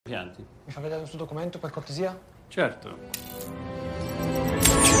Pianti. Mi fa vedere il suo documento, per cortesia? Certo.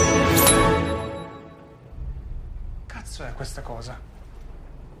 Cazzo è questa cosa?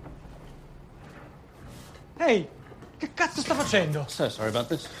 Ehi! Che cazzo sta facendo? So sorry about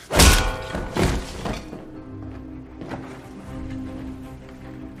this.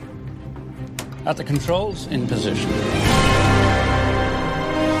 At the controls, in position.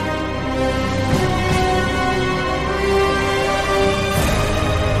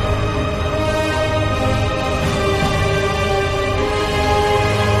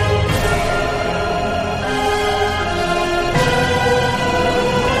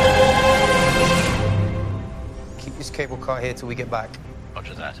 Keep this cable car here till we get back.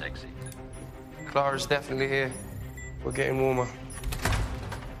 Roger that, Eggsy. Clara's definitely here. We're getting warmer.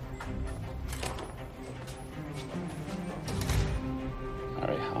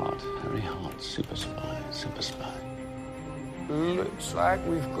 Harry Hart, super spy, super spy. Looks like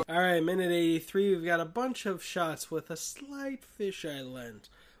we've got... Alright, minute 83, we've got a bunch of shots with a slight fisheye lens.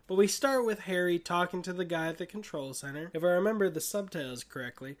 But we start with Harry talking to the guy at the control center. If I remember the subtitles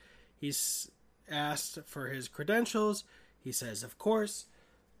correctly, he's asked for his credentials. He says, of course.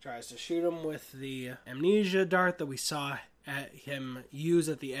 Tries to shoot him with the amnesia dart that we saw him use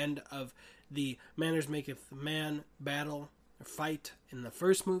at the end of the Manners Maketh Man battle or fight in the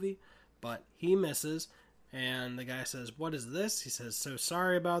first movie. But he misses. And the guy says, what is this? He says, so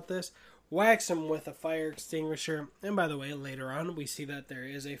sorry about this. Whacks him with a fire extinguisher. And by the way, later on, we see that there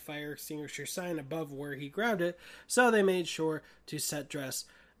is a fire extinguisher sign above where he grabbed it. So they made sure to set dress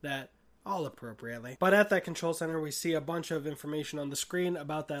that all appropriately. But at that control center, we see a bunch of information on the screen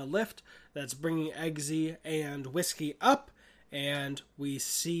about that lift that's bringing Eggsy and Whiskey up. And we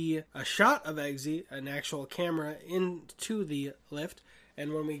see a shot of Eggsy, an actual camera, into the lift.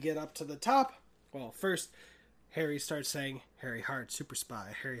 And when we get up to the top, well, first, Harry starts saying, Harry Hart, super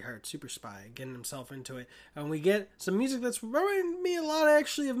spy, Harry Hart, super spy, getting himself into it. And we get some music that's reminding me a lot,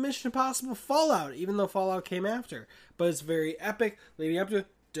 actually, of Mission Impossible Fallout, even though Fallout came after. But it's very epic, leading up to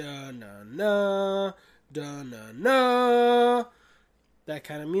da-na-na, da-na-na, that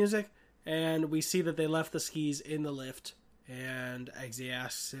kind of music. And we see that they left the skis in the lift. And Eggsy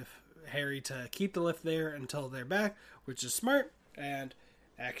asks if Harry to keep the lift there until they're back, which is smart, and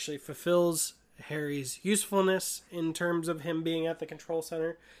actually fulfills Harry's usefulness in terms of him being at the control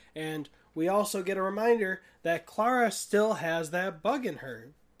center. And we also get a reminder that Clara still has that bug in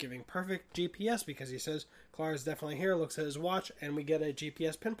her, giving perfect GPS, because he says Clara's definitely here, looks at his watch, and we get a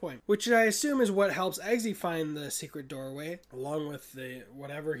GPS pinpoint, which I assume is what helps Eggsy find the secret doorway, along with the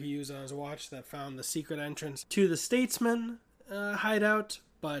whatever he used on his watch that found the secret entrance to the Statesman hideout.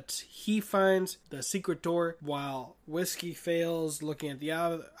 But he finds the secret door while Whiskey fails looking at the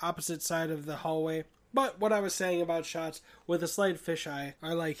opposite side of the hallway. But what I was saying about shots with a slight fisheye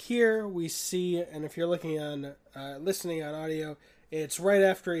are like here we see, and if you're looking on, listening on audio, it's right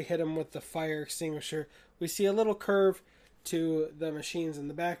after he hit him with the fire extinguisher. We see a little curve to the machines in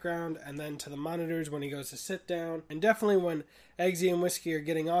the background and then to the monitors when he goes to sit down. And definitely when Eggsy and Whiskey are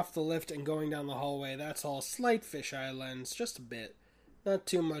getting off the lift and going down the hallway, that's all slight fisheye lens, just a bit. Not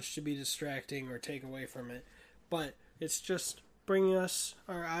too much to be distracting or take away from it, but it's just bringing us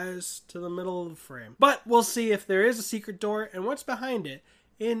our eyes to the middle of the frame. But we'll see if there is a secret door and what's behind it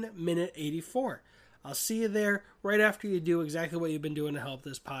in minute 84. I'll see you there right after you do exactly what you've been doing to help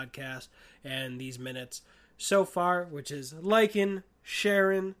this podcast and these minutes so far, which is liking,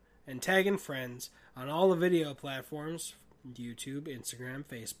 sharing, and tagging friends on all the video platforms, YouTube, Instagram,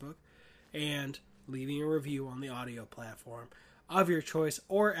 Facebook, and leaving a review on the audio platform of your choice,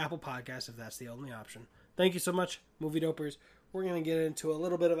 or Apple Podcasts if that's the only option. Thank you so much, Movie Dopers. We're going to get into a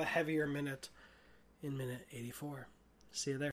little bit of a heavier minute in minute 84. See you there.